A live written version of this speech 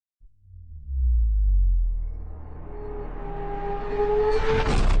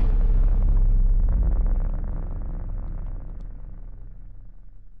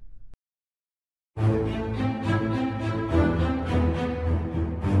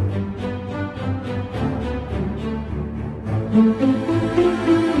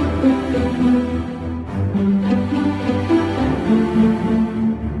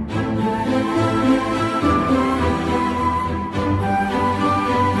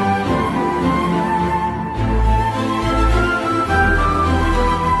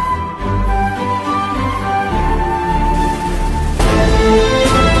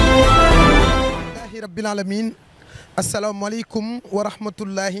rabbil alamin asalaamaaleykum wa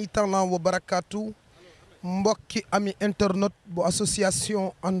rahmatullahi taala wa barakaatu mbokki ami internet bu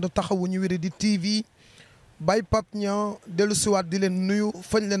association ànd taxawu ñu wéré di TV Baye Pape Niang dellu siwaat di leen nuyu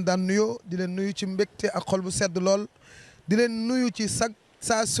fañ leen daan nuyoo di leen nuyu ci mbégte ak xol bu sedd lool di leen nuyu ci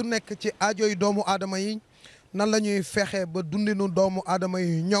saa su nekk ci aajooy doomu aadama yi nan la ñuy fexe ba dundinu doomu aadama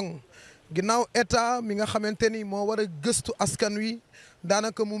yi ñoŋ ginnaaw état mi nga xamante ni moo war a gëstu askan wi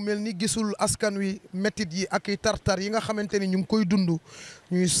daanaka mu mel ni gisul askan wi métit yi ak i tartar yi nga xamante ni ñu ngi koy dund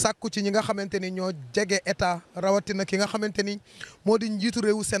ñuy sàkku ci ñi nga xamante ni ñoo jege état rawatina ki nga xamante ni moo di njiitu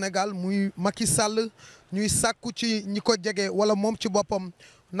réewu Sénégal muy Macky Sall ñuy sàkku ci ñi ko jege wala moom ci boppam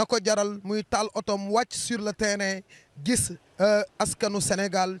na ko jaral muy taal otom wàcc sur le terrain gis askanu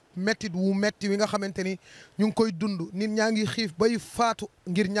Sénégal métit wu métti wi nga xamante ni ñu ngi koy dund nit ñaa ngi xiif bay faatu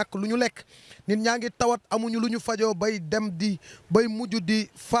ngir ñàkk lu ñu lekk nit ñaa ngi tawat amuñu lu ñu fajoo bay bay mujj di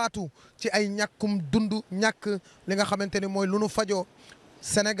faatu ci ay ñàkkum dund ñàkk li nga xamante ni mooy lu ñu fajoo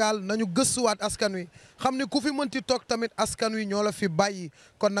Sénégal nañu gëstuwaat askan wi xam ni ku fi mënti toog tamit askan wi ñoo la fi bàyyi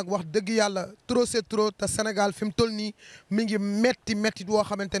kon nag wax dëgg yàlla trop c'est trop te Sénégal fi mu toll nii mi ngi métti woo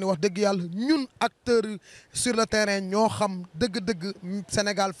xamante ni wax dëgg yàlla ñun acteurs sur le terrain ñoo xam dëgg-dëgg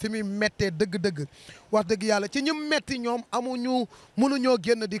Sénégal fi muy méttee dëgg-dëgg wax dëgg yàlla ci ñu métti ñoom mënuñoo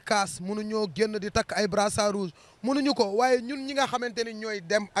génn di kaas mënuñoo génn di takk ay brassard rouge mënuñu ko waaye ñun ñi nga xamante ni ñooy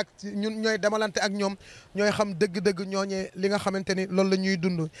dem ak ñun ñooy demalante ak ñoom ñooy xam dëgg-dëgg ñooñee li nga xamante ni loolu la ñuy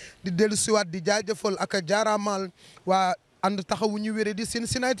dund di dellu siwaat di jaajëfal ak a jaaraamal waa ànd taxawu ñu wéré di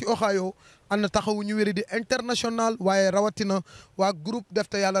Cincinnati Ohio ànd taxawu ñu wéré di international waaye rawatina waa groupe def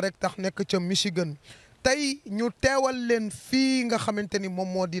te yàlla rek tax nekk ca Michigan tey ñu teewal leen fii nga xamante ni moom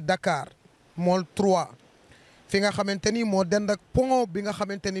moo di Dakar Mall 3 fi nga xamante ni moo dend ak pont bi nga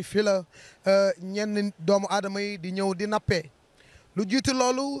xamante ni fii la ñenn doomu aadama yi di ñëw di nappee lu jiitu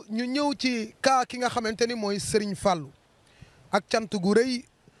loolu ñu ñëw ci kaa ki nga xamante ni mooy Serigne Fallou ak cant gu rëy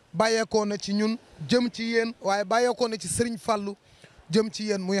bàyyeekoo na ci ñun jëm ci yéen waaye bàyyeekoo na ci Serigne Fallou jëm ci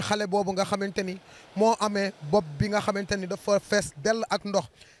yéen muy xale boobu nga xamante ni moo amee bopp bi nga xamante ni dafa fees dell ak ndox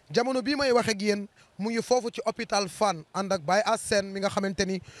jamono bii may wax ak yéen mu ngi foofu ci hôpital Fann ànd ak Baye Assène mi nga xamante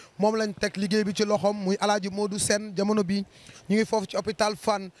ni moom lañ teg liggéey bi ci loxoom muy Alaaji Modou Sène jamono bi ñu ngi foofu ci hôpital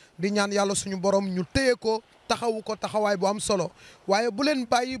Fann di ñaan yàlla suñu borom ñu téye ko taxawu ko taxawaay bu am solo waaye bu leen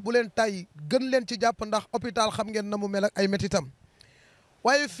bàyyi bu leen tàyyi gën leen ci jàpp ndax hôpital xam ngeen na mu mel ak ay métitam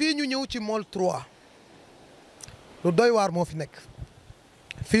waaye fii ñu ñëw ci Mall 3 lu doy waar moo fi nekk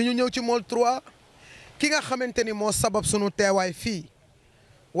fii ñu ñëw ci Mall 3 ki nga xamante ni moo sabab sunu teewaay fii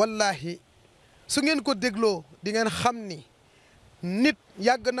wallahi su ngeen ko dégloo di ngeen xam ni nit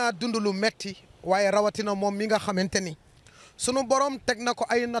yàgg naa dund lu metti waaye rawatina moom mi nga xamante ni sunu borom teg na ko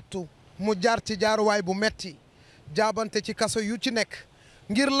ay nattu mu jaar ci jaaruwaay bu metti jaabante ci kaso yu ci nekk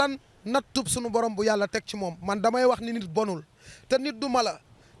ngir lan nattub sunu borom bu yàlla teg ci moom man damay wax ni nit bonul te nit du mala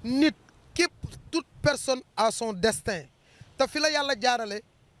nit képp toute personne a son destin te fi la yàlla jaarale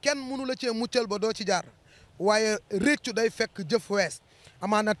kenn mënu la cee muccal ba doo ci jaar waaye réccu day fekk jëf wees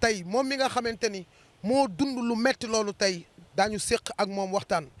amaana tey moom mi nga xamante ni moo dund lu metti loolu tey daañu séq ak moom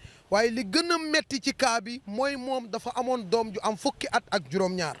waxtaan waaye li gën a metti ci kaa bi mooy moom dafa amoon doom ju am fukki at ak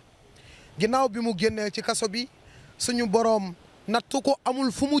juróom-ñaar ginnaaw bi mu génnee ci kaso bi suñu boroom nattu ko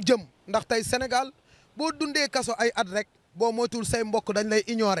amul fu mu jëm ndax tey Sénégal boo dundee kaso ay at rek boo moytul say mbokk dañ lay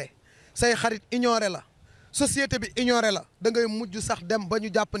ignorer say xarit ignorer la société bi ignoré la da ngay mujj sax dem ba ñu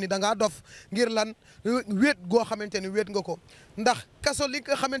jàpp ni da ngaa dof ngir lan wéet goo xamante ni wéet nga ko ndax kaso li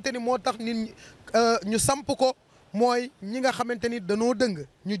nga xamante ni moo tax nit ñi ñu samp ko mooy ñi nga xamante ni danoo dëng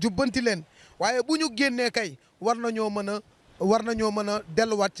ñu jubbanti leen waaye bu ñu génnee kay war nañoo mën a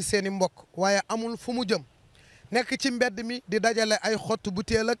delluwaat ci seen i mbokk waaye amul fu mu jëm nekk ci mbedd mi di dajale ay xottu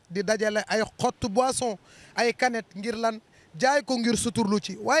butéel ak di dajale ay xottu boisson ay canette ngir lan jaay ko ngir suturlu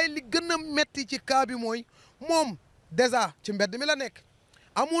ci waaye li gën a metti ci kaa bi mooy moom déjà ci mbedd mi la nekk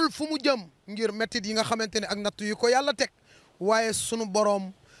amul fu mu jëm ngir mettit yi nga xamante ne ak nattu yi ko yàlla teg waaye sunu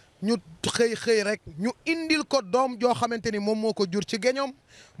boroom ñu xëy rek ñu indil ko doom joo xamante ni moom moo ko jur ci géñoom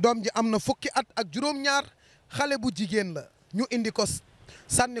doom ji am na fukki at ak juróom-ñaar xale bu jigéen la ñu indi ko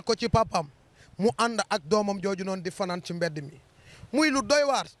sànni ko ci papam mu ànd ak doomam jooju noonu di fanaan ci mbedd mi muy lu doy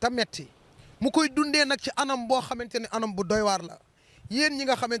waar te metti mu koy dundee nag ci anam boo xamante ni anam bu doy waar la yéen ñi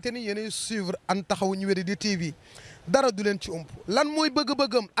nga xamante ni yéenay suivre Ànd Taxawu ñu Wéradi TV dara du leen ci ump lan mooy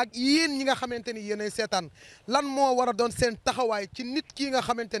bëgg-bëggam ak yéen ñi nga xamante ni yéenay seetaan lan moo war a doon seen taxawaay ci nit kii nga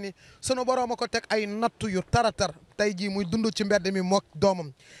xamante ni sunu boroom a ko teg ay nattu yu taratar tey jii muy dund ci mbedd mi mook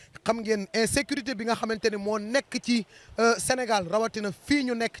doomam xam ngeen insécurité bi nga xamante ni moo nekk ci Sénégal rawatina fii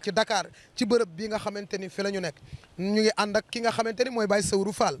ñu nekk ci Dakar ci bërëb bi nga xamante ni fi la ñu nekk ñu ngi ànd ak ki nga xamante ni mooy Baye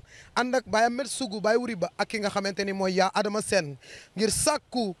Sawru Fall ànd ak Baye Ahmed Sougou Baye Wuri Ba ak ki nga xamante ni mooy yaa Adama Sène ngir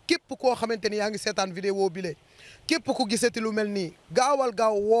sàkku képp koo xamante ni yaa ngi seetaan vidéo bile képp ku gisati lu mel nii gaawal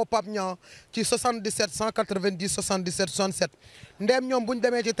gaaw woo Pape Niang ci 77 190 77 67 ndeem ñoom bu ñu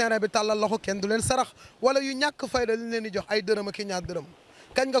demee ci terrain bi tàllal loxo kenn du leen sarax wala yu ñàkk fayda li leen di jox ay dërëm ak i ñaar dërëm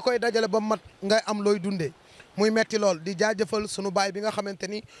kañ nga koy dajale ba mat ngay am looy dundee muy metti lool di jaajëfal sunu baay bi nga xamante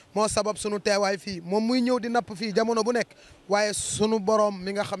ni moo sabab sunu teewaay fii moom muy ñëw di napp fii jamono bu nekk waaye sunu borom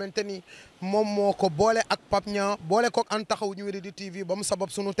mi nga xamante ni moom moo ko boole ak Pape Niang boole ko an taxaw ñu wéri di TV ba mu sabab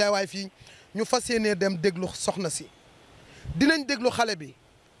sunu teewaay fii ñu fas yéenee dem déglu soxna si dinañ déglu xale bi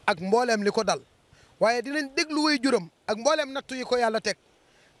ak mbooleem li ko dal waaye dinañ déglu way juram ak mbooleem nattu yi ko yàlla teg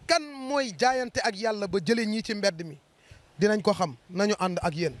kan mooy jaayante ak yàlla ba jëlee ñii ci mbedd mi dinañ ko xam nañu ànd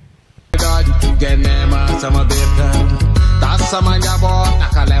ak yéen. génne ma sama biir kër tas sama njaboot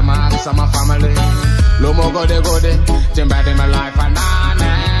nakale ma ak sama famille lu mu gode ci mbedd mi laay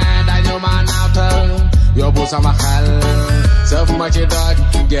fanaane dañu ma naawtal yóbbu sama xel sëf ma ci doj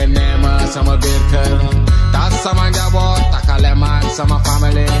génne ma sama biir kër tas sama njaboot nakale ma ak sama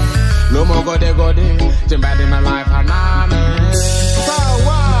famille lu mu gode ci mbedd mi laay fanaane sa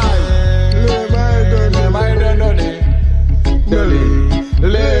waay li may dondoni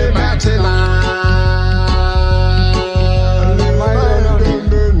le maintenant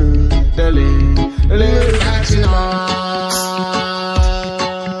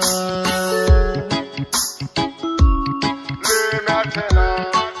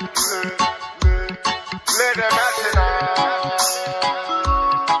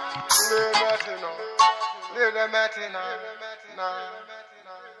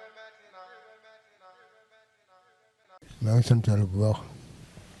maa ngi sant yàlla bu baax.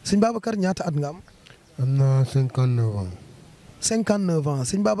 sëñ Babacar ñaata at nga am. am na 59 ans. 59 ans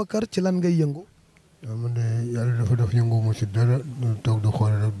sëñ Babacar ci lan ngay yëngu. waaw man de yàlla dafa def yëngu ma si dara toog di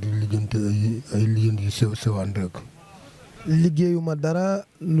xoole rek di lijjanti ay lijjanti yu sew sewaan rek. liggéeyuma dara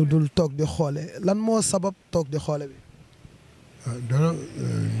lu dul toog di xoole lan moo sabab toog di xoole bi. waaw dara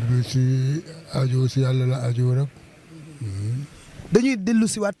lu si aajo si yàlla la aajo rek. dañuy dellu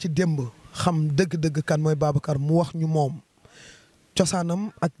siwaat ci démb xam dëgg-dëgg kan mooy Babacar mu wax ñu moom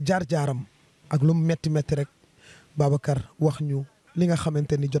cosaanam ak jaar-jaaram ak lu mu metti metti rek Babacar wax ñu li nga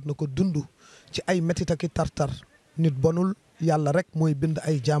xamante ni jot na ko dund ci ay mettit ak i tartar nit bonul yàlla rek mooy bind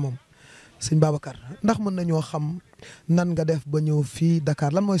ay jaamam sëñ Babacar ndax mën nañoo xam nan nga def ba ñëw fii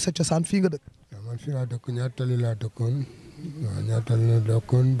Dakar lan mooy sa cosaan fii nga dëkk. waaw man fii laa dëkk ñaar tali laa dëkkoon waaw ñaar tali laa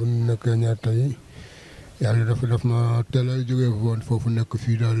dëkkoon bu ñu nekkee ñaar tali yàlla dafa def ma teel a jógee woon foofu nekk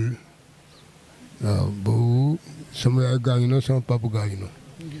fii daal waaw boobu sama yaay gaañu na sama papa gaañu na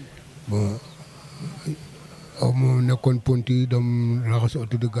bon aw ma nekkoon ponti dem raxas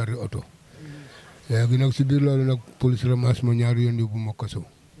oto di garder oto léegi nag si biir loolu nag police ramasse ma ñaari yoon yóbbu ma kaso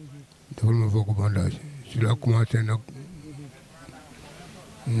defal ma foofu bandage si laa commencé nag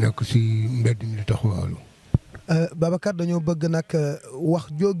nekk si mbedd mi di taxawaalu. Babacar dañoo bëgg nag wax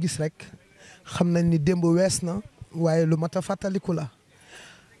joo gis rek xam nañ ni démb wees na waaye lu mat a fàttaliku la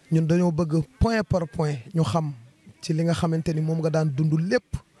ñun dañoo bëgg point par point ñu xam ci li nga xamante ni moom nga daan dund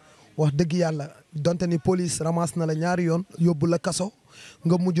lépp wax dëgg yàlla donte ni police ramasse na la ñaari yoon yóbbu la kaso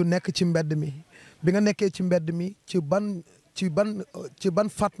nga mujj nekk ci mbedd mi bi nga nekkee ci mbedd mi ci ban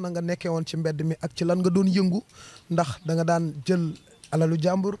fàtt na nga nekkee woon ci mbedd mi ak ci lan nga doon yëngu ndax da nga daan jël alalu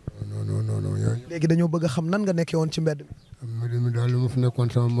jàmbur. non léegi dañoo bëgg a xam nan nga nekkee woon ci mbedd mi. mbedd mi daal lu ma fi nekkoon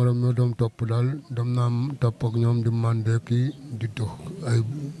sama morom mi doom topp daal dem naa topp ak ñoom di mandé kii di dox ay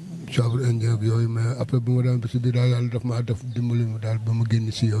sabre indien ak yooyu mais après bu ma daan ba si biir daal yàlla daf maa def dimbali ma daal ba ma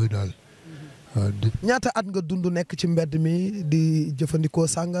génn si yooyu daal waaw. ñaata at nga dund nekk ci mbedd mi di jëfandikoo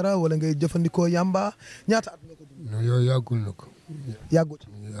sàngara wala ngay jëfandikoo yamba ñaata at nga ko dund. non yooyu yàggul na ko. yàggu ci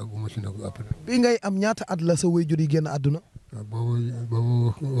yàgguma si nag après. bi ngay am ñaata at la sa waajur yi génn àdduna. waaw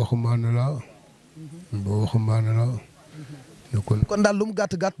boobu waxambaane la. boobu waxambaane la. kon daal lu mu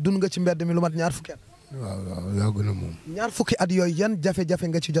gàtt gàtt dund nga ci mbedd mi lu mat ñaar fukki at. waaw yàgg na moom. ñaar fukki at yooyu yan jafe-jafe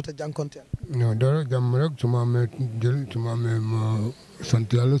nga ci jot a jànkonteel. non dara jàmm rek su ma amee jël su ma amee ma sant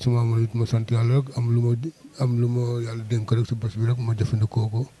yàlla su ma amee it ma sant yàlla rek am lu ma yàlla dénk rek si bés bi rek ma jëfandikoo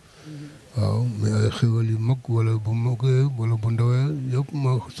ko. waaw mais ay xéwal yu mag wala bu magee wala bu ndawee yëpp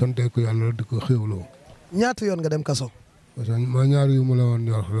ma santee ko yàlla di ko xéwloo. ñaata yoon nga dem kaso. parce que ma ñaar yu ma la woon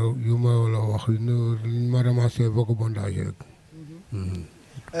wax yu ma la wax ma ramassé vagabondage rek.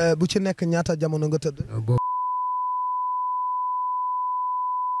 bu ci nekk ñaata jamono nga tëdd.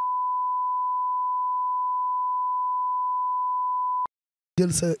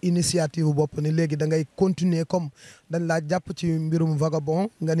 jël sa initiative bopp ni léegi da ngay continuer comme dañ laa jàpp ci mbirum vagabond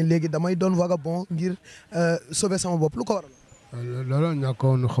nga ni léegi damay doon vagabond ngir sauver sama bopp lu ko waral. loolu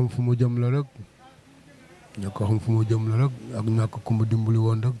ñàkkoon xam fu mu jëm la rek ñàkk xam fu mu jëm la rek ak ñàkk ku ma dimbali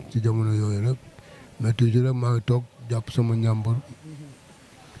woon rek ci jamono yooyu rek mais toujours rek maa ngi toog jàpp sama ñàmbur.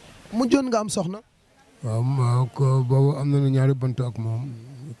 mujjoon nga am soxna. waaw maa ko boobu am na ñaari bant ak moom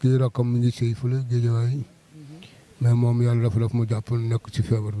kii rakam mi ngi sëy fële Géejawaay mais moom yàlla dafa def ma jàpp nekk ci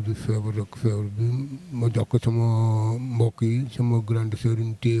feebar bi feebar bi ma jox ko sama mbokk yi sama grande sœur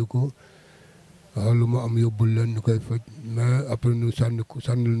yi téye ko waaw lu ma am yóbbul leen ñu koy faj mais après ñu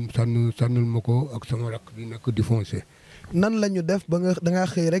sànnil ma ko ak sama rakk bi nekk di foncé. nan la ñu def ba da ngaa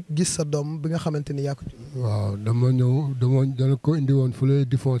xëy rek gis sa doom bi nga xamante ni yaa ko. waaw dama ko indi woon fële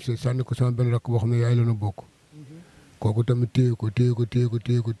di foncé sànni ko sama benn rakk boo xam ne yaay la na bokk. kooku tamit téye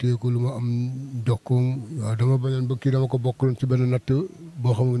ko lu ma am jox ko waaw dama bañoon ba kii dama ko bokkaloon ci benn natt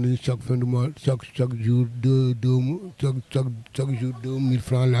boo xam ne chaque fin du mois chaque jour chaque jour 2000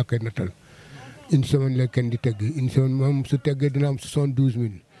 francs laa koy nattal une semaine la kenn di teggi une semaine moom su teggee dina am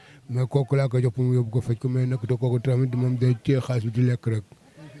 72000 mais kooku laa koy jox pour mu yóbbu ko faj ko mais nag te kooku tamit moom day téye xaalis bi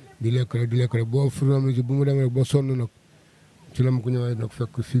di lekk rek boo furame bu mu demee rek ba sonn nag ci la ma ko ñëwee nag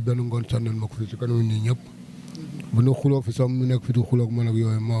fekk fii benn ngoon sànnal ma ko fii ci kanam nii ñëpp bu nu xuloo fi sax mu nekk fi di xuloo ak man ak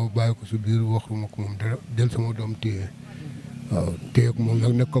yooyu ma bàyyi ko si biir waxuma ko moom dara jël sama doom téye waaw téye ak moom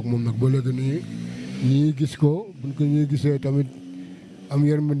nag nekk ak moom nag ba léegi nii ñii gis ko buñ ko ñuy gisee tamit am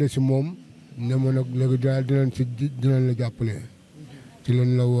yërmande si moom ne ma nag léegi dinañ la jàppale ci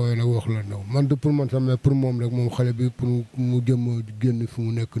lañ la wooyee nag wax la ndaw man de pour man sax mais pour moom rek moom xale bi pour mu jëm génn fu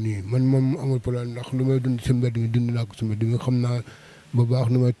mu nekk nii man moom amul problème ndax lu may dund si mbedd mi dund naa ko si mbedd mi xam naa ba baax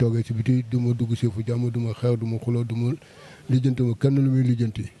nu may toogee ci biti du ma dugg si fu jàmm du ma xew du ma xuloo du ma lijjanti ma kenn lu muy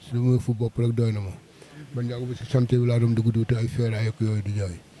lijjanti si lu may fu bopp rek doy na ma ba njàgg bi si santé bi laa doon dugg duute ay feeraay ak yooyu di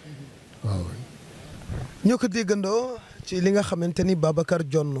jaay waaw. ñoo ko déggandoo ci li nga xamante ni Babacar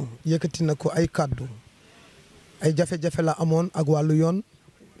Dione yëkkati na ko ay kàddu ay jafe-jafe la amoon ak wàllu yoon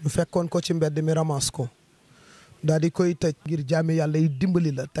ñu fekkoon ko ci mbedd mi ramas ko daal di koy tëj ngir jaami yàlla yi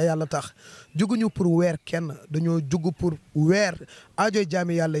dimbali la te yàlla tax juguñu pour weer kenn dañoo jug pour weer aajoy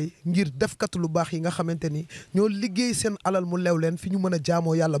jaami yàlla yi ngir defkat lu baax yi nga xamante ni ñoo liggéey seen alal mu lew leen fi ñu mën a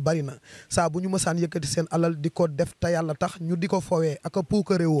jaamoo yàlla bari na saa bu ñu mësaan yëkkati seen alal di ko def te yàlla tax ñu di ko fowee ak a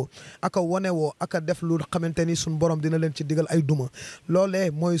puukarewoo ak a wonewoo ak a def lu xamante ni suñu borom dina leen ci digal ay duma loolee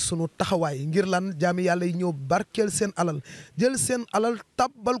mooy sunu taxawaay ngir lan jaami yàlla yi ñëw barkeel seen alal jël seen alal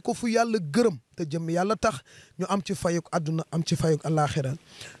tabbal ko fu yàlla gërëm te jëm yàlla tax ñu am ci fayuk àdduna am ci fayuk àllaaxira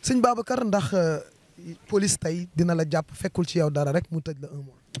sëñ Babacar ndax police tey dina la jàpp fekkul ci yow dara rek mu tëj la 1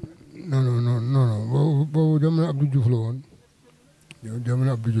 mois. non boobu jamono Abdou Diouf la woon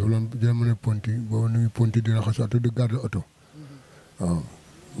jamono Abdou Diouf la woon jamono ponti boobu nu ngi ponti di raxas oto di garde oto waaw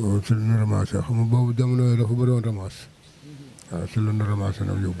boobu si la ñu ramassé xam nga boobu jamono yooyu dafa bëri woon ramasse waaw si la ñu ramassé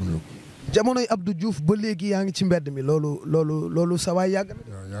nag yóbbu na ko. jamonoy Abdou Diouf ba léegi yaa ngi ci mbedd mi loolu sa waay yàgg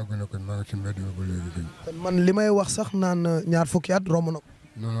na. waaw yàgg na kon maa ngi ci mbedd mi ba léegi kañ. kon man li may wax sax naan ñaar fukki at romb na ko.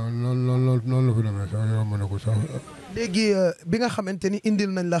 non noonu la fi demee sax romb na ko sax. léegi bi nga xamante ni indil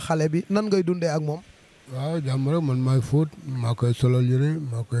nañ la xale bi nan ngay dundee ak moom. waaw jàmm rek man maay fóot maa koy solal yére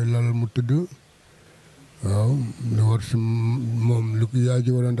maa koy lalal mu tëdd waaw li war si moom li yaay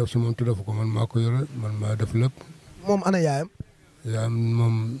ji waroon def si moom te def ko man maa ko yore man maa def lépp. moom ana yaayam. yaayam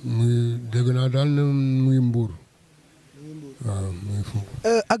moom mu ngi dégg naa daal ne mu ngi mbuur. waaw mu ngi foofu.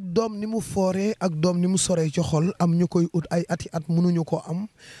 ak doom ni mu fooree ak doom ni mu soree ci xol am ñu koy ut ay ati at mënuñu ko am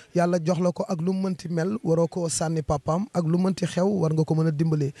yàlla jox la ko ak lu mu mënti mel waroo koo sànni papaam ak lu mënti xew war nga ko mën a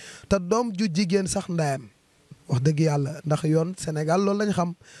dimbali te doom ju jigéen sax ndayam wax dëgg yàlla ndax yoon Sénégal loolu lañ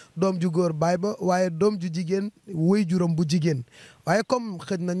xam doom ju góor baay ba waaye doom ju jigéen wéy juróom bu jigéen waaye comme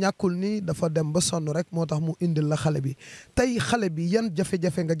xëj na ñàkkul ni dafa dem ba sonn rek moo tax mu indil la xale bi tey xale bi yan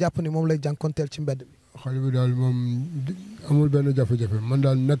jafe-jafe nga jàpp ni moom lay jànkonteel ci mbedd mi. xale bi daal moom amul benn jafe-jafe man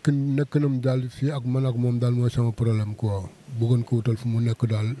daal nekk nam daal fii ak man ak moom daal mooy sama problème quoi bëggoon ko wutal fu mu nekk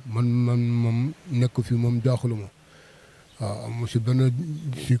daal man moom nekk fii moom jaaxuluma waaw amu si benn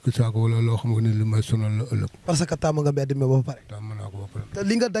sikk saako wala loo xam ne li may sonal la ëllëg. parce que tàmm nga mbedd mi ba pare. tàmm naa ko ba pare. te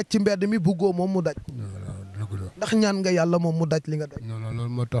li nga daj ci mbedd mi buggoo moom mu daj. waaw dëgg la. ndax ñaan nga yàlla moom mu daj li nga daj. non loolu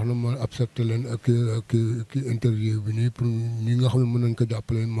moo tax na ma accepté leen ak interview bi nii pour ñi nga xam ne mën nañ ko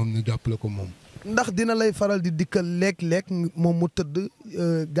jàppale moom ñu jàppale ko moom. ndax dina lay faral di dikkal léeg-léeg moom mu tëdd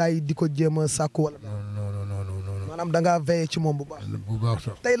gars yi di ko jéem a sàkku wala. non maanaam da ngaa veillé ci moom bu baax. bu baax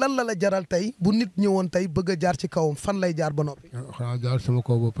sax. tey lan la jaral tey bu nit ñëwoon tey bëgg a jaar ci kawam fan lay jaar ba noppi. xanaa jaar sama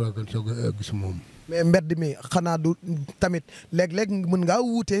kaw ba pare soog a egg si moom. mais mbedd mi xanaa du tamit léeg-léeg mën ngaa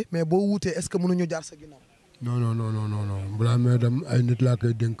wuute mais boo wuutee est-ce que mënuñu jaar sa ginnaaw. non balaa may dem ay nit laa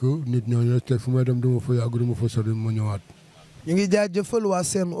koy dénk nit ñooñu te fu may dem du ma fa yàgg du ma fa sori ma ñëwaat. ñu ngi jaajëfal waa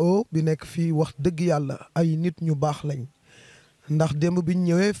CNO bi nekk fii wax dëgg yàlla ay nit ñu baax lañ ndax démb bi ñu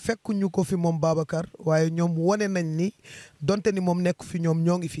ñëwee fekkuñu ko fi moom Babacar waaye ñoom wane nañ ni donte ni moom nekk fi ñoom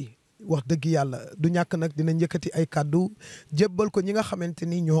ñoo ngi fi wax dëgg yàlla du ñàkk nag dina njëkkati ay kàddu jébbal ko ñi nga xamante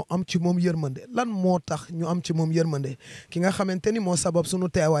ni ñoo am ci moom yërmande lan moo tax ñu am ci moom yërmande ki nga xamante ni moo sabab sunu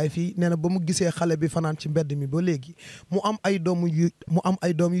teewaay fii nee na ba mu gisee xale bi fanaan ci mbedd mi ba léegi mu am ay doom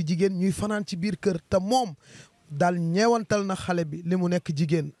yu jigéen ñuy fanaan ci biir kër te moom daal ñeewantal na xale bi li mu nekk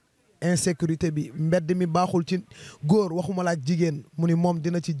jigéen insécurité bi mbedd mi baaxul ci góor waxuma la ak jigéen mu ni moom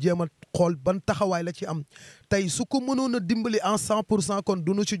dina ci jéem a xool ban taxawaay la ci am tey su ko mënoon a dimbali en 100% kon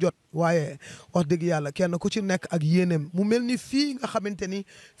du nu ci jot waaye wax dëgg yàlla kenn ku ci nekk ak yéeneem mu mel ni fii nga xamante ni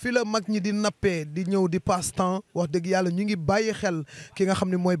fii la mag ñi di nappee di ñëw di passe temps wax dëgg yàlla ñu ngi bàyyi xel ki nga xam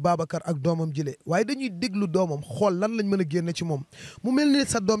ne mooy Babacar ak doomam jile waaye dañuy déglu doomam xool lan lañ mën a génne ci moom mu mel ni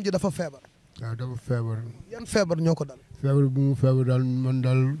sa doom ji dafa feebar. waaw dafa feebar. yan feebar ñoo ko dal. feebar bu mu feebar daal man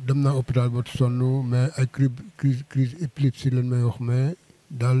daal dem naa hôpital ba sonn mais ay crise épilepsie lañ may wax mais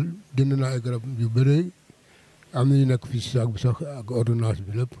daal jënd naa ay garab yu bëri am na ñu nekk fii si saak bi sax ak ordonnance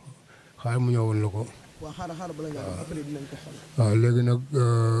bi lépp xaaral mu ñëwoon la ko. waaw xaaral bala ngaa après dinañ ko xool. waaw léegi nag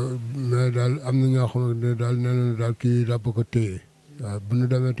mais daal am na ñoo xamante ne daal nee nañu daal kii ràbb ko téye waaw bu ñu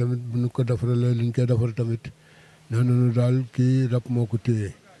demee tamit bu ñu ko defaralee li ñu koy defar tamit nee nañu daal kii ràbb moo ko téye.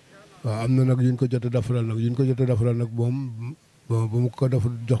 waaw am na nag yu ñu ko jot a defaral nag moom bon bu ma ko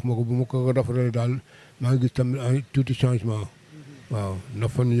defar jox ma ko bu ma ko defaralee daal maa ngi gis tamit ay tuuti changement waaw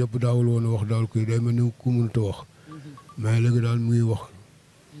ndax fan yëpp daawul woon wax daal kuy day mel ni ku mënut a wax mais léegi daal mu ngi wax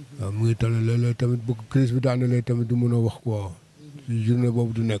waaw mu ngi tane léeg-léeg tamit bu crise bi daanelee tamit du mën a wax quoi journée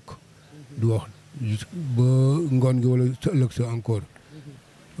boobu du nekk du wax ba ngoon gi wala sa ëllëg sa encore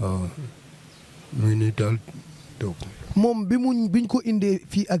waaw mu ngi nii daal toog. moom biñ ko indee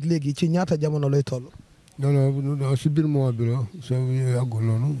fii ak léegi ci ñaata jamono lay toll. non si biir mois bi la soo yàggul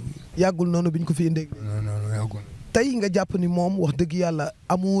noonu. yàggul noonu biñ ko fi indee. non yàggul. tey nga jàpp ni moom wax dëgg yàlla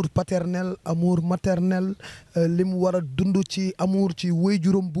amour paternel amour maternel li mu war a dund ci amour ci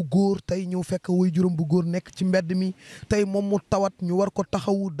waajuram bu góor tey ñëw fekk waajuram bu góor nekk ci mbedd mi tey moom mu tawat ñu war ko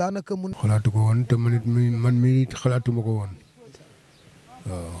taxawu daanaka mun. xalaatu ko woon te man mii xalaatuma ko woon.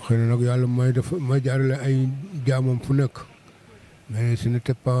 waaw xëy na nag yàlla may jaarale ay jaamam fu nekk mais ce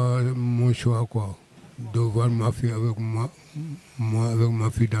n'était pas mon choix quoi de voir ma fille avec ma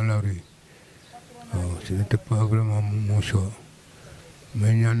fille dans la rue waaw ce n'était pas vraiment mon choix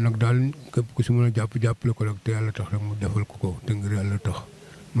mais ñaan nag daal képp ku si mën a jàppale ko rek te yàlla tax rek mu defal ko te ngir yàlla tax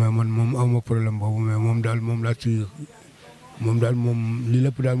mais man moom awma problème boobu mais moom daal moom li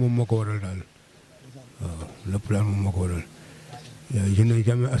lépp daal moom moo ko waral daal waaw lépp daal moom moo ko waral. Je n'ai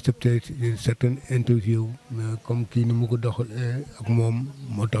jamais accepté certaines interviews mais comme kii ni mu ko doxalee ak moom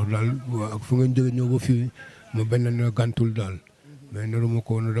moo tax daal waaw ak fu ngeen jógee ñëw ba fii ma bañ na gàntul daal mais naru ma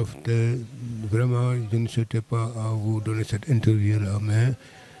ko woon a def te vraiment je ne souhaitais pas à vous donner cette interview là mais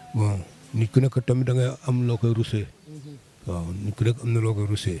bon nit ku nekk tamit da ngay am loo koy rusee waaw nit ku nekk am na loo koy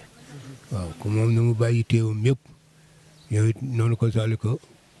rusee waaw comme moom ni mu bàyyi teewam yëpp yow it noonu ko saali ko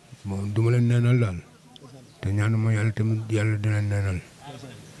bon du ma leen neenal daal. te ñaanuma yàlla tamit yàlla dina neenal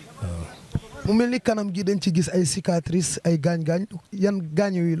waaw. mu mel ni kanam gi dañ ci gis ay cicatrices ay gaañ-gaañ yan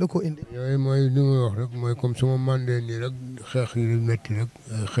gaañ yi la ko indi. yooyu mooy li may wax rek mooy comme sama mandee nii rek xeex yi métti rek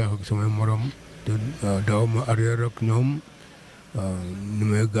xeex ak samay morom te daaw ma arrière rek ñoom waaw ni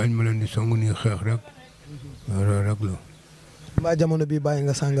may gaañ ma leen di song nii xeex rek loolu rek la. mbaa jamono bi bàyyi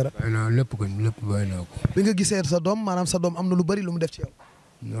nga sàngara. bàyyi naa lépp bàyyi naa ko. bi nga gisee sa doom maanaam sa doom am na lu bari lu mu def ci yow.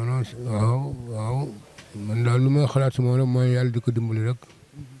 non waaw. man daal lu may xalaat si moom rek mooy yàlla di ko dimbali rek.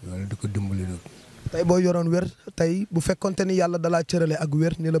 tey boo yoroon wér tey bu fekkonte ni yàlla dalaa cërale ak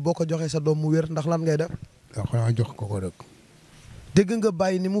wér ni la boo ko joxee sa doom mu wér ndax lan ngay def. waaw xanaa jox ko rek. dégg nga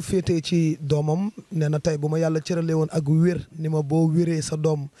bàyyi ni mu féetee ci doomam nee na tey bu ma yàlla cërale woon ak wér ni ma boo wéree sa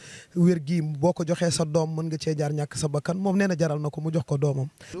doom wér gi boo ko joxee sa doom mën nga cee jaar ñàkk sa bakkan moom nee na jaral na ko mu jox ko doomam.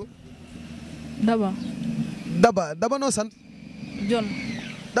 Daba noo sant. Jon.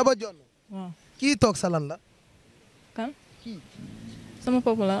 Daba Jon. waaw. kii toog sa lan la. kan. kii. sama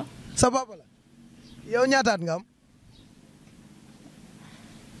papa la. sa papa la. yow ñaataat nga am.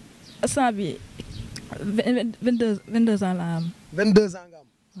 instant bi 22 ans la am. 22 ans nga am.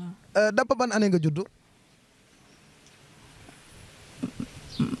 waaw. Daba ban année nga juddu.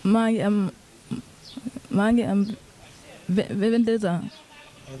 maa ngi am 22 ans.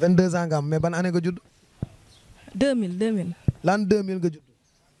 22 ans nga am mais ban année nga judd. 2000. L'an 2000 nga judd.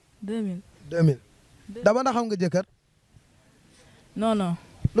 2000. dama ndax xam nga jëkkër. non.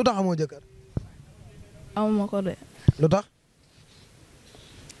 lu tax amoo jëkkër. amuma ko de. lu tax.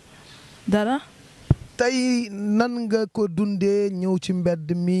 dara. tey nan nga ko dundee ñëw ci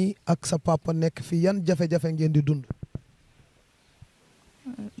mbedd mi ak sa papa nekk fi yan jafe-jafe ngeen di dund.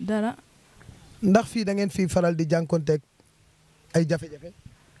 dara. ndax fii da ngeen fii faral di jànkonteeg ay jafe-jafe.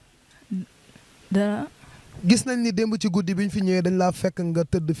 dara. gis nañ ni démb ci guddi bi ñu fi ñëwee dañ laa fekk nga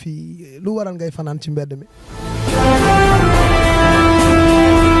tëdd fii lu waral ngay fanaan ci mbedd mi.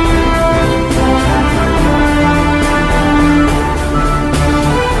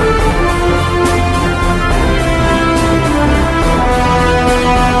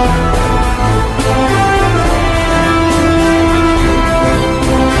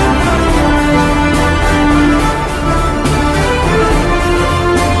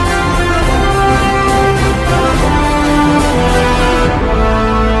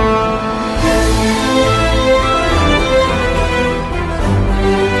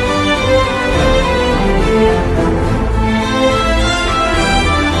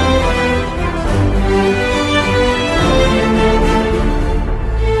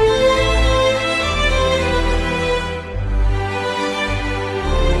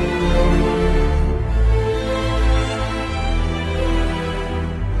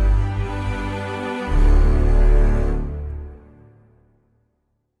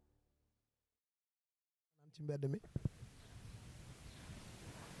 ci mbedd mi.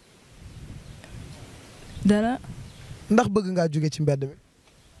 dara. ndax bëgg ngaa jóge ci mbedd mi.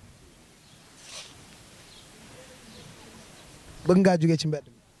 bëgg ngaa jóge ci mbedd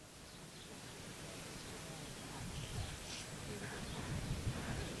mi.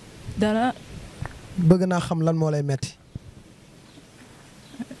 dara. bëgg naa xam lan moo lay metti.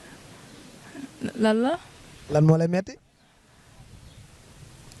 lan la. lan moo lay metti.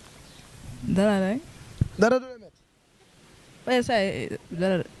 dara rek. dara du la metti. pare say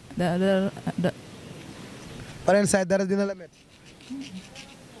dara. pareen saay dara dina la metti.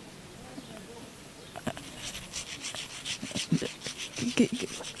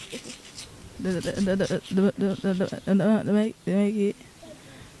 damay kii.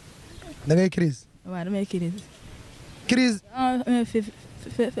 da ngay crise. waaw damay crise. crise.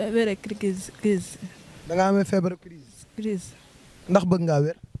 feebar crise. da nga amee feebar crise. crise. ndax bëgg ngaa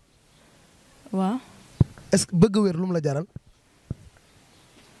wér. waaw. est-ce que bëgg wér lu mu la jaral.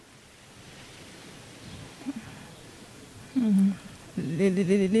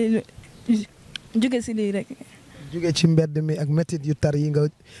 jóge si lii rek. jóge ci mbedd mi ak métit yu tar yi nga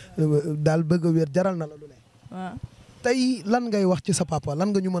daal bëgg a wér jaral na la lu ne. waaw. tey lan ngay wax ci sa papa lan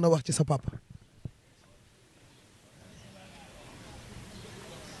nga ñu mën a wax ci sa papa.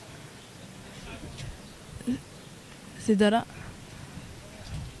 si dara.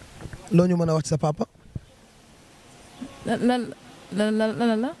 loo ñu mën a wax ci sa papa.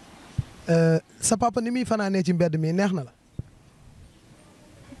 la. sa papa ni muy fanaanee ci mbedd mi neex na la.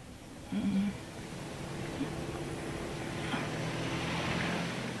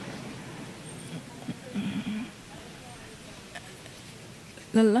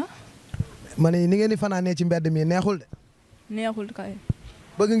 lan la. ma ne ni ngeen di fanaanee ci mbedd mi neexul de. neexul kay.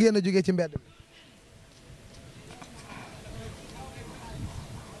 bëgg ngeen a jógee ci mbedd mi.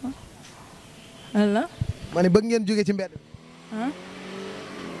 lan la. ma ne bëgg ngeen jógee ci mbedd mi. ah.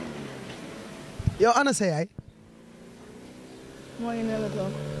 yow ana sa yaay. moo ngi ne la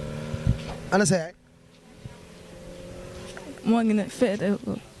toog. ana sa yaay. moo ngi ne feete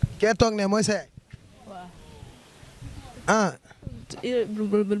ko. kee toog ne mooy sa yaay. waaw. ah.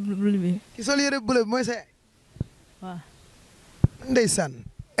 bul bi. ki sol yére bleu bi mooy sa yaay. waaw. ndeysaan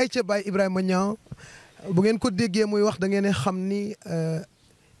ay ca baay Ibrahima Niang bu ngeen ko déggee muy wax da ngeen xam ni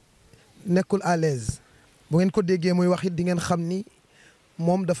nekkul à l'aise bu ngeen ko déggee muy wax it di ngeen xam ni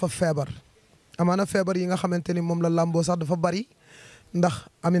moom dafa feebar amaana feebar yi nga xamante ni moom la làmboo sax dafa bari ndax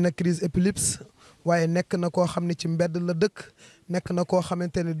ami na crise épilepsie waaye nekk na koo xam ne ci mbedd la dëkk nekk na koo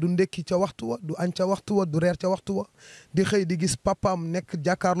xamante ne du ndekki ca waxtu wa du añ ca waxtu wa du reer ca waxtu wa di xëy di gis papaam nekk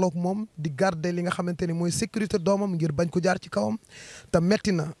jàkkaarloog moom di garder li nga xamante ni mooy sécurité doomam ngir bañ ko jaar ci kawam te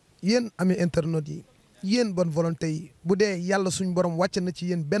metti na yéen ami internet yi yéen bonne volonté yi bu dee yàlla suñ borom wàcc na ci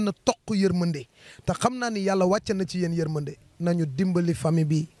yéen benn toq yërmande te xam naa ni yàlla wàcc na ci yéen yërmande nañu dimbali famille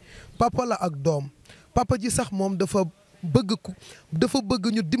bi papa la ak doom papa ji sax moom dafa bëgg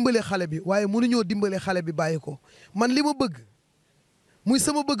ñu dimbale xale bi waaye mënuñoo dimbale xale bi bàyyi ko man li ma bëgg muy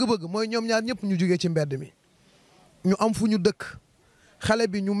sama bëgg-bëgg mooy ñoom ñaar ñëpp ñu jugee ci mbedd mi ñu am fu ñu dëkk xale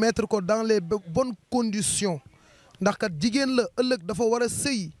bi ñu mettre ko dans les bonnes conditions ndax kat jigéen la ëllëg dafa war a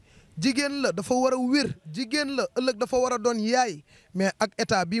sëy jigéen la dafa war a wér jigéen la ëllëg dafa war a doon yaay mais ak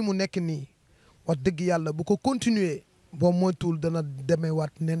état bii mu nekk nii wax dëgg yàlla bu ko continuer boo moytuwul dana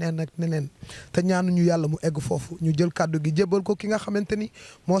demewaat neneen ak neneen te ñaanuñu yàlla mu egg foofu ñu jël kàddu gi jébbal ko ki nga xamante ni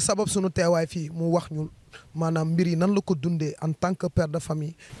moo sabab sunu teewaay fii mu wax ñu maanaam mbir yi nan la ko dundee en tant que père de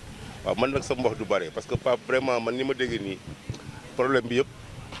famille. waaw man nag sama wax du bare parce que pas vraiment man ni ma déggee nii problème bi yëpp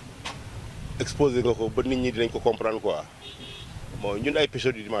exposé nga ko ba nit ñi dinañ ko comprendre quoi bon ñun ay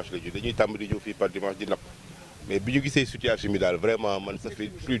pêcheurs du dimanche la ñu dañuy tàmm di ñëw fii par dimanche di napp mais bi ñu gisee situation bi daal vraiment man ça fait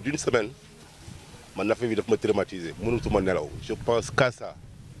plus d'une semaine man affaire bi daf ma traumatisé mënutuma nelaw je pense qu'à ça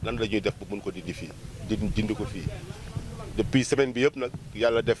nan la ñuy def ba mën ko dindi fii dindi ko fii depuis semaine bi yëpp nag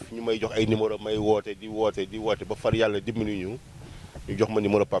yàlla def ñu may jox ay numéro may woote di woote ba far yàlla dimbali ñu jox ma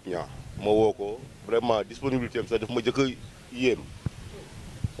numéro Pape Niang ma woo ko vraiment disponibilité am sax daf ma jëkk a yéem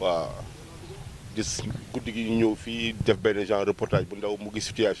waaw gis guddi gi ñëw fii def benn genre reportage bu ndaw mu gis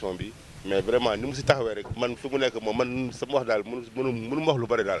situation bi mais vraiment ni mu si taxawee rek man fi mu nekk moom man sama wax daal mënu ma wax lu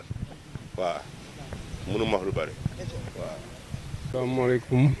bari daal waaw mënu ma wax lu bari waaw.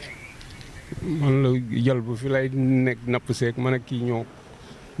 asalaamaaleykum man la jal bu fi lay nekk napp seek man ak kii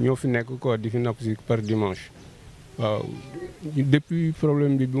ñoo fi nekk quoi di fi napp si par dimanche waaw depuis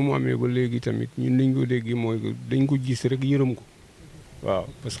problème bi mu amee ba léegi tamit ñun dañ ko dégg mooy dañ ko gis rek yërëm ko waaw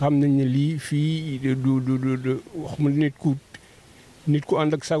parce que xam nañ ne lii fii du waxuma nit ku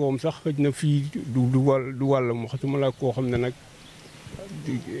ànd ak sagoom sax xëj na fii du wàllam waxatuma la koo xam ne nag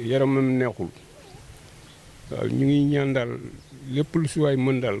yaramam neexul waaw ñu ngi ñaan daal lépp lu si waay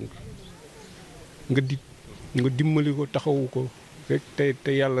mën daal nga dimbali ko taxawu ko rek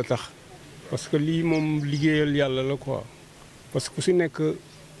te yàlla tax parce que lii moom liggéeyal yàlla la quoi parce que ku si nekk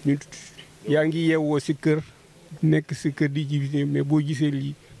ñu yaa ngi yeewoo si kër nekk si kër di ji mais boo gisee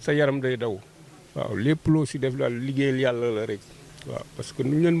lii sa yaram day daw waaw lépp loo si def daal liggéeyal yàlla la rek waaw parce que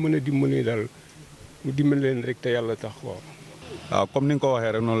nu leen mën a dimbali daal mu dimbali leen rek te yàlla tax waaw. waaw comme ni nga ko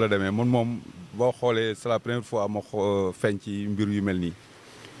waxee rek noonu la demee man moom boo xoolee c'est la première fois ma feeñ ci mbir yu mel nii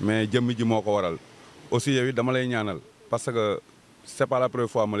mais jëmm ji moo ko waral aussi yow it dama lay ñaanal parce que c'est pas la première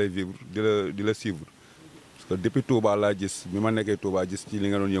fois ma lay vivre di la suivre parce que depuis Touba laa gis bi ma nekkee Touba gis ci li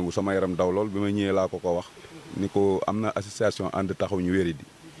nga doon yëngu sama yaram daw lool bi ma ñëwee laa ko wax ni ko am na association ànd taxaw ñu wéri di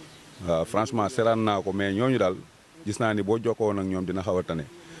waaw franchement seetaan naa ko mais ñooñu daal gis naa ni boo jokkoo nag ñoom dina xaw a tane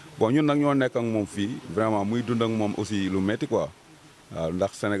bon ñun nag ñoo nekk ak moom fii vraiment muy dund ak moom aussi lu metti quoi waaw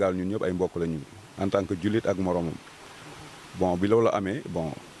ndax Sénégal ñun ñëpp ay mbokk la ñu en tant que jullit ak moromam bon bi loolu amee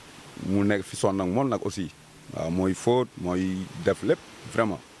bon mu nekk fi sonn ak moom nag aussi waaw mooy fóot mooy def lépp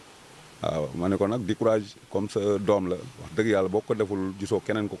vraiment waaw ma ne ko nag di courage comme sa doom la wax dëgg yàlla boo ko deful gisoo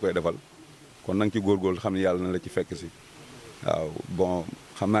keneen ko koy defal kon na nga ci góorgóorlu xam ne yàlla na la ci fekk si waaw bon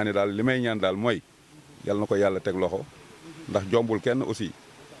xam naa ne daal li may ñaan daal mooy yàlla na ko yàlla teg loxo ndax jombul kenn aussi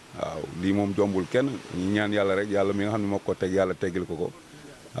waaw lii moom jombul kenn ñu ñaan yàlla rek yàlla mi nga xam ne moo ko teg yàlla teggil ko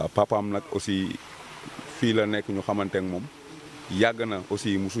waaw papaam nag aussi fii la nekk ñu xamante ak moom yàgg na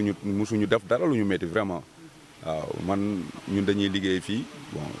aussi musuñu def dara lu ñu métti vraiment waaw man ñun dañuy liggéey fii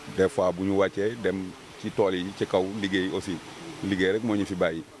bon des fois bu ñu wàccee dem ci tool yi ci kaw liggéey aussi liggéey rek moo ñu fi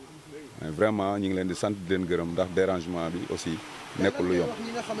bàyyi vraiment ñu ngi leen di sant di leen gërëm ndax dérangement bi aussi nekkul lu yomb. wax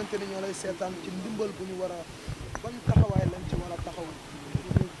ñi nga xamante ne ñoo lay seetaan ci ndimbal bu ñu war a ban taxawaay lañ ci war a taxaw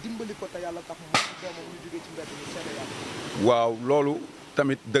ñu dimbali ko te yàlla tax moom doomam ñu jógee ci mbedd mi seede yàlla. waaw loolu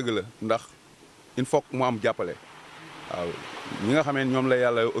tamit dëgg la ndax il faut que mu am jàppale waaw ñi nga xamee ñoom la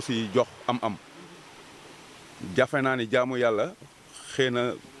yàlla aussi jox am jafe naa ni jaamu yàlla xëy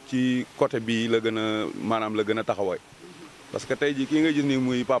na ci côté bii la gën a maanaam la gën a taxawaay parce que tey jii kii nga gis ni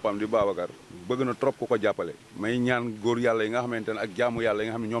muy papaam di Babacar bëgg na trop ku ko jàppale may ñaan góor yàlla yi nga xamante ne ak jaamu yàlla yi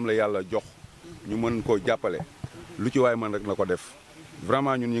nga xam ne ñoom la yàlla jox ñu mën koo jàppale lu ci waay mën rek na ko def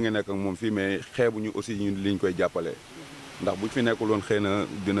vraiment ñun ñu ngi nekk ak moom fii mais xeebuñu aussi ñun liñ koy jàppale ndax buñ fi nekkul woon xëy na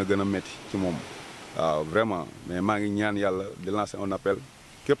dina gën a métti ci moom waaw vraiment mais maa ngi ñaan yàlla di lancer un appel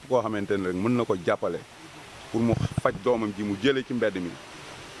képp koo xamante ne rek mën na ko jàppale pour mu faj doomam ji mu jëlee ci mbedd mi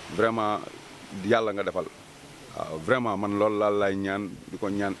vraiment yàlla nga defal waaw vraiment man loolu laal laay ñaan di ko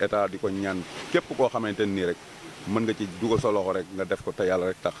ñaan état di ko ñaan képp koo xamante ne nii rek mën nga ci dugal sa loxo rek nga def ko te yàlla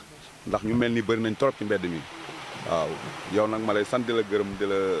rek tax ndax ñu mel ni bëri nañ trop ci mbedd mi waaw yow nag ma lay sant di la gërëm di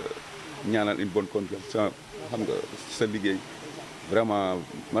la ñaanal une bonne continuation xam nga sa liggéey vraiment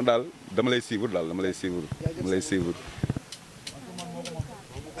man daal dama lay suivre daal dama lay suivre.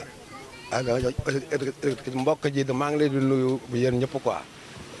 mbokk ji maa ngi leen di nuyu yéen ñëpp quoi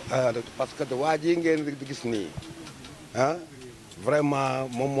parce que waa ji ngeen di gis nii ah vraiment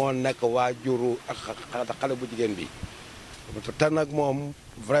moom moo nekk waajuru ak xale bu jigéen bi te nag moom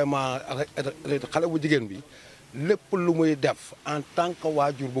vraiment xale bu jigéen bi lépp lu muy def en tant que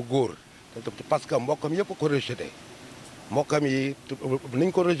waajur bu góor parce que mbokkam yëpp ko rejeté mbokkam yi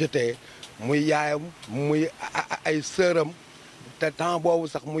niñ ko rejeté muy yaayam muy ay sëram te temps boobu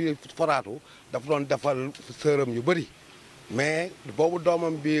sax muy foraatu dafa doon defal sëram yu bëri mais boobu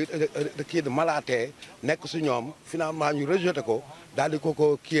doomam bi kii malaatee nekk si ñoom finalement ñu rejeté ko daal di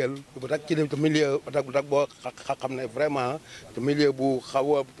ko kiyal rek ci milieu rek boo xam ne vraiment milieu bu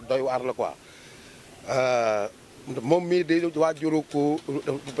xaw a doy waar la quoi moom mii di waajuru ku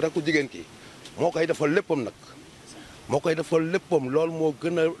rek ku jigéen ki moo koy defal léppam nag moo koy defal léppam loolu moo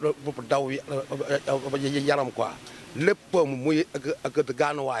gën a daw yaram quoi léppam muy ak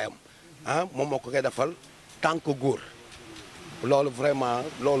gaanuwaayam ah moom moo ko koy defal tant que góor loolu vraiment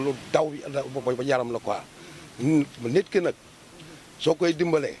loolu daw yaram la quoi nit ki nag soo koy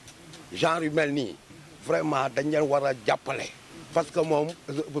dimbalee genre yu mel nii vraiment dañ leen war a jàppale parce que moom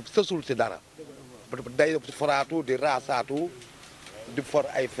sësul si dara day foraatu di raasaatu di for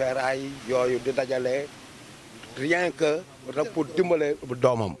ay feeraay yooyu di dajale rien que rek pour dimbale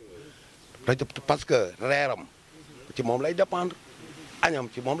doomam parce que reeram ci moom lay dépendre añam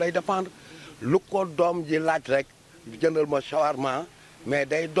ci moom lay dépendre lu ko doom ji laaj rek jëndal ma shawarma mais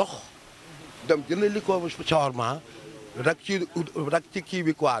day dox dem jëndal li ko shawarma rek ci kii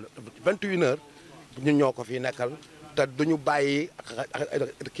bi quoi 21 heures ñun ñoo ko fi nekkal te duñu bàyyi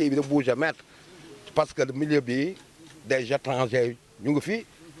kii bi de bouger mètre parce que le milieu bi des étrangers ñu ngi fi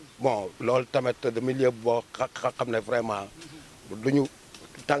bon loolu tamit de milieu boo xam ne vraiment duñu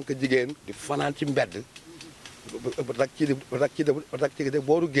tànk jigéen di fanaan ci mbedd rek ci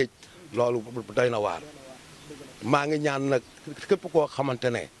booru géej loolu doy na waar maa ngi ñaan nag képp koo xamante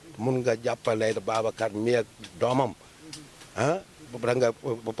ne mun nga jàppale Babacar mi ak doomam ah da nga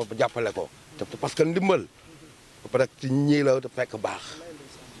jàppale ko parce que ndimbal rek ci ñii la fekk baax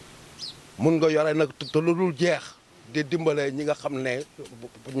mun nga yore nag te lu dul jeex di dimbale ñi nga xam ne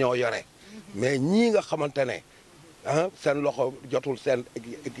ñoo yore mais ñii nga xamante ne ah seen loxo jotul seen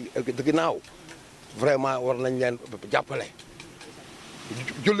ginnaaw vraiment war nañ leen jàppale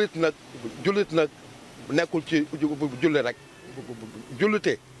jullit nag nekkul ci julli rek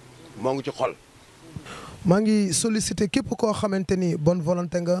jullite moo ngi ci xol. maa ngi sollicité képp koo xamante ni bonne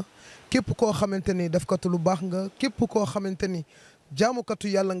volonté nga képp koo xamante ni defkatu lu baax nga képp koo xamante ni jaamukatu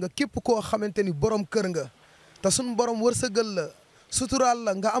yàlla nga képp koo xamante ni borom kër nga te suñu borom wërsëgal la suturaal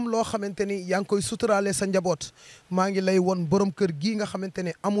la nga am loo xamante ni yaa ngi koy suturaalee sa njaboot maa ngi lay won borom kër gii nga xamante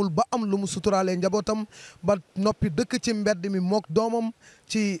ni amul ba am lu mu suturaalee njabootam ba noppi dëkk ci mbedd mi mook doomam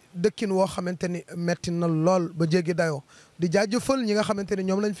ci dëkkin woo xamante ni metti na lool ba jéggi dayoo di jaajëfal ñi nga xamante ni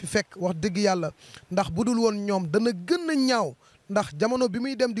ñoom lañ fi fekk wax dëgg yàlla ndax bu dul woon ñoom dana gën a ñaaw ndax jamono bi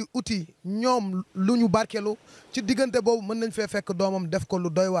muy dem di uti ñoom lu ñu barkeelu ci diggante boobu mën nañ fee fekk doomam def ko lu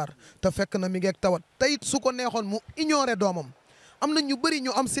doy waar te fekk na mi ngeeg tawat teyit su ko neexoon mu ignoré doomam am na ñu bëri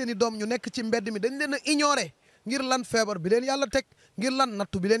ñu am seeni doom ñu nekk ci mbedd mi dañ leen a ignoré ngir lan feebar bi leen yàlla teg ngir lan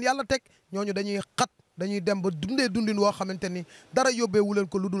nattu bi leen yàlla teg ñooñu dañuy xat dañuy dem ba dundee dundin woo xamante ni dara yóbbeewu leen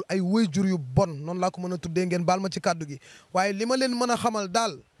ko lu dul ay waajur yu bon noonu laa ko mën a tuddee ngeen baal ma ci kàddu gi waaye li ma leen mën a xamal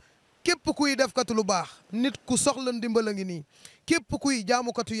daal képp kuy defkatu lu baax nit ku soxla ndimbal a ngi nii képp kuy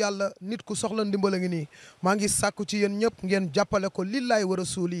jaamukatu yàlla nit ku soxla ndimbal a ngi nii maa ngi sàkku ci yéen ñëpp ngeen jàppale ko lillaay wa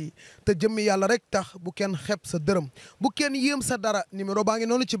rasuuli te jëmmi yàlla rek tax bu kenn xeeb sa dërëm bu kenn yéem sa dara numéro baa ngi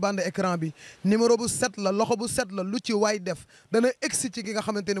noonu ci bande écran bi numéro bu set la loxo bu set la lu ci waay def dana egsi ci gi nga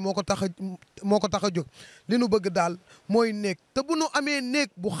xamante ni moo ko tax a jóg li nu bëgg daal mooy néeg te bu nu amee néeg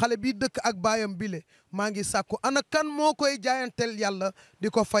bu xale bi dëkk ak baayam bile maa ngi sàkku ana kan moo koy jaayanteel yàlla di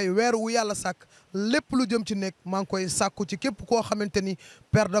ko fay weer wu yàlla sàkk lépp lu jëm ci néeg maa ngi koy sàkku ci képp koo xamante ni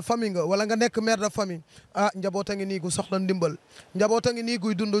père de famille nga wala nga nekk mère de famille ah njaboot a ngi nii gu soxla ndimbal njaboot a ngi nii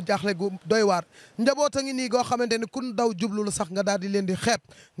guy dund jaaxle gu doy waar njaboot a ngi nii goo xamante ni kun daw jublul sax nga daal di leen di xeeb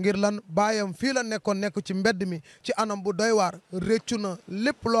ngir lan baayam fii la nekk ci mbedd mi ci anam bu doy waar réccu na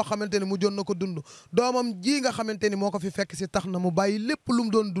lépp loo xamante ni mu jon na ko dund doomam ji nga xamante ni moo ko fi fekk si tax na mu bàyyi lépp lu mu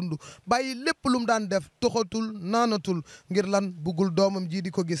doon dund bàyyi lépp lu mu daan def toxatul naanatul ngir lan buggul doomam ji di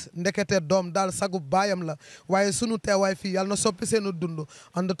ko gis ndekete doom daal sagub baayam la waaye sunu teewaay fii yàlla na soppi seenu dund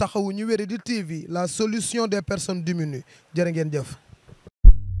ànd taxawu ñu wéri di TV la solution des personnes diminues jërë ngeen jëf